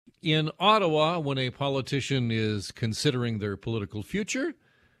In Ottawa, when a politician is considering their political future,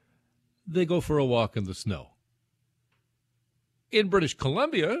 they go for a walk in the snow. In British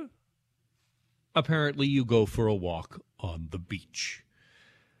Columbia, apparently you go for a walk on the beach.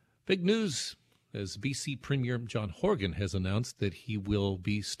 Big news as BC Premier John Horgan has announced that he will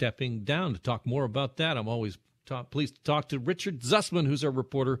be stepping down. To talk more about that, I'm always pleased to talk to Richard Zussman, who's our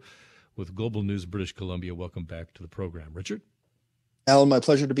reporter with Global News British Columbia. Welcome back to the program, Richard. Alan, my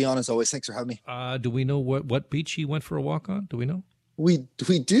pleasure to be on as always. Thanks for having me. Do we know what beach he went for a walk on? Do we know? We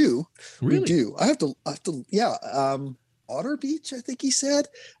do. Really? We do. I have to. Yeah. Otter Beach, I think he said.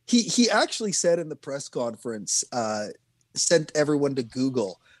 He actually said in the press conference, sent everyone to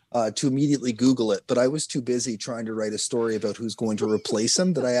Google. To immediately Google it, but I was too busy trying to write a story about who's going to replace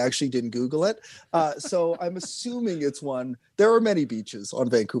him that I actually didn't Google it. So I'm assuming it's one. There are many beaches on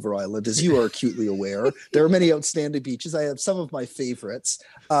Vancouver Island, as you are acutely aware. There are many outstanding beaches. I have some of my favorites.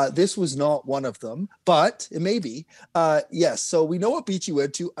 This was not one of them, but it may be. Yes, so we know what beach he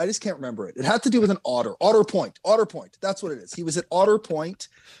went to. I just can't remember it. It had to do with an otter. Otter Point. That's what it is. He was at Otter Point.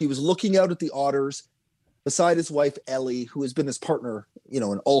 He was looking out at the otters beside his wife, Ellie, who has been his partner, in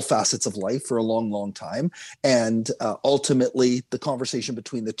all facets of life for a long, long time. And ultimately, the conversation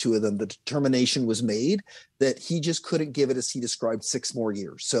between the two of them, the determination was made that he just couldn't give it, as he described, 6 more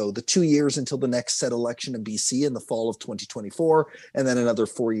years. So the 2 years until the next said election in BC in the fall of 2024, and then another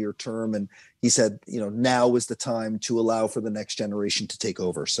 4-year term. And he said, now is the time to allow for the next generation to take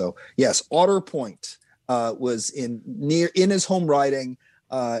over. So yes, Otter Point was in his home riding,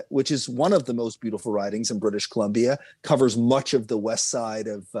 which is one of the most beautiful ridings in British Columbia, covers much of the west side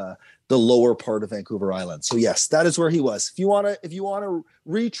of the lower part of Vancouver Island. So yes, that is where he was. If you want to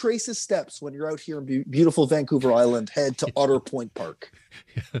retrace his steps when you're out here in beautiful Vancouver Island, head to Otter Point Park.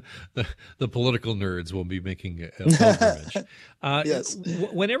 The political nerds will be making a pilgrimage. Yes.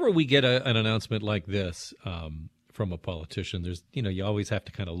 Whenever we get an announcement like this from a politician, there's you always have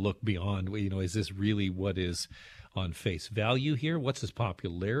to kind of look beyond. Is this really what is on face value here? What's his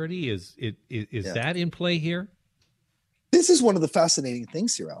popularity? Is that in play here? This is one of the fascinating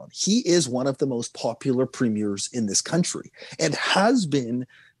things here, Alan. He is one of the most popular premiers in this country and has been,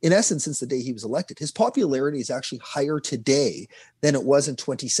 in essence, since the day he was elected. His popularity is actually higher today than it was in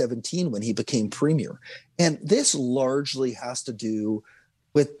 2017 when he became premier. And this largely has to do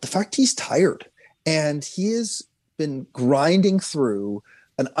with the fact he's tired. And he has been grinding through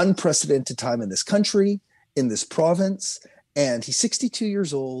an unprecedented time in this country, in this province, and he's 62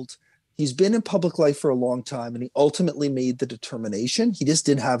 years old. He's been in public life for a long time, and he ultimately made the determination. He just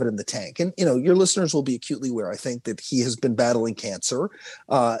didn't have it in the tank. And, your listeners will be acutely aware, I think, that he has been battling cancer,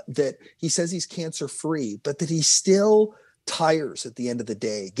 that he says he's cancer-free, but that he still tires at the end of the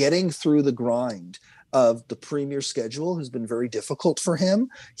day. Getting through the grind of the premier schedule has been very difficult for him.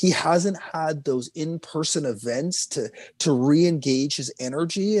 He hasn't had those in-person events to re-engage his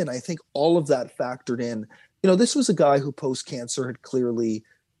energy. And I think all of that factored in. This was a guy who post-cancer had clearly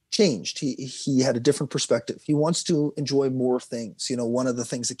changed. He had a different perspective. He wants to enjoy more things. One of the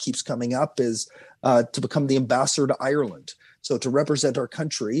things that keeps coming up is to become the ambassador to Ireland. So to represent our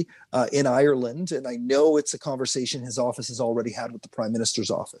country in Ireland, and I know it's a conversation his office has already had with the Prime Minister's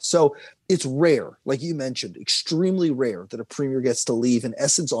office. So it's rare, like you mentioned, extremely rare that a premier gets to leave in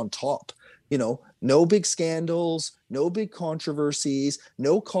essence on top. No big scandals, no big controversies,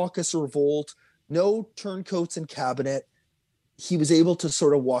 no caucus revolt, no turncoats in cabinet. He was able to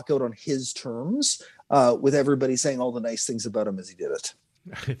sort of walk out on his terms with everybody saying all the nice things about him as he did it.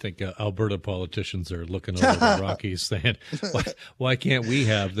 I think Alberta politicians are looking over the Rockies saying, why can't we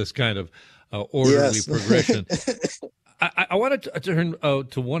have this kind of orderly progression? I wanted to turn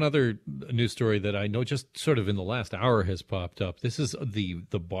to one other news story that I know just sort of in the last hour has popped up. This is the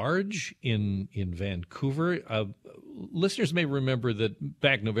barge in Vancouver. Listeners may remember that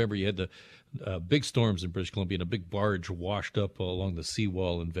back November you had the big storms in British Columbia, and a big barge washed up along the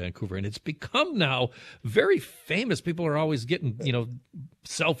seawall in Vancouver, and it's become now very famous. People are always getting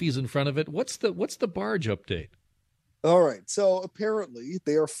selfies in front of it. What's the barge update? All right, so apparently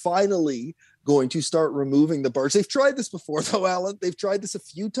they are finally going to start removing the barge. They've tried this before, though, Alan. They've tried this a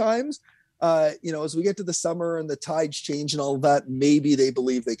few times. As we get to the summer and the tides change and all of that, maybe they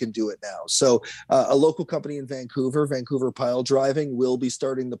believe they can do it now. So a local company in Vancouver, Vancouver Pile Driving, will be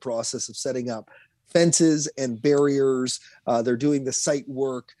starting the process of setting up fences and barriers. They're doing the site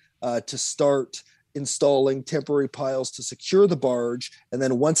work to start installing temporary piles to secure the barge. And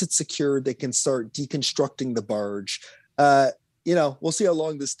then once it's secured, they can start deconstructing the barge. We'll see how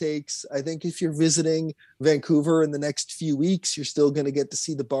long this takes. I think if you're visiting Vancouver in the next few weeks, you're still going to get to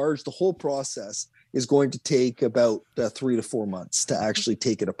see the barge. The whole process is going to take about 3 to 4 months to actually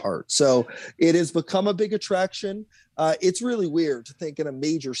take it apart. So it has become a big attraction. It's really weird to think in a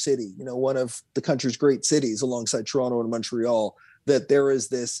major city, one of the country's great cities alongside Toronto and Montreal, that there is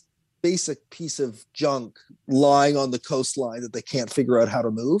this basic piece of junk lying on the coastline that they can't figure out how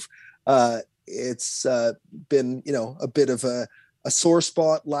to move. It's been, a bit of a sore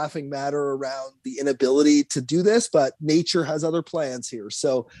spot, laughing matter around the inability to do this, but nature has other plans here.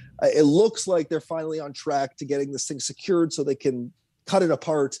 So it looks like they're finally on track to getting this thing secured so they can cut it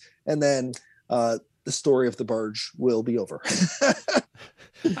apart, and then the story of the barge will be over.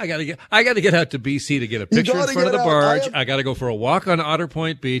 I gotta get out to BC to get a picture in front of the barge. I gotta go for a walk on Otter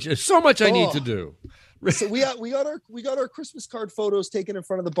Point Beach. There's so much I need to do. So we got our Christmas card photos taken in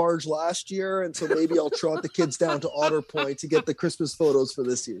front of the barge last year, and so maybe I'll trot the kids down to Otter Point to get the Christmas photos for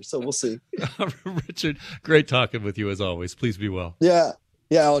this year. So we'll see. Richard, great talking with you as always. Please be well. Yeah,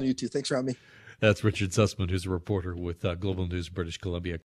 Alan, you too. Thanks for having me. That's Richard Sussman, who's a reporter with Global News British Columbia.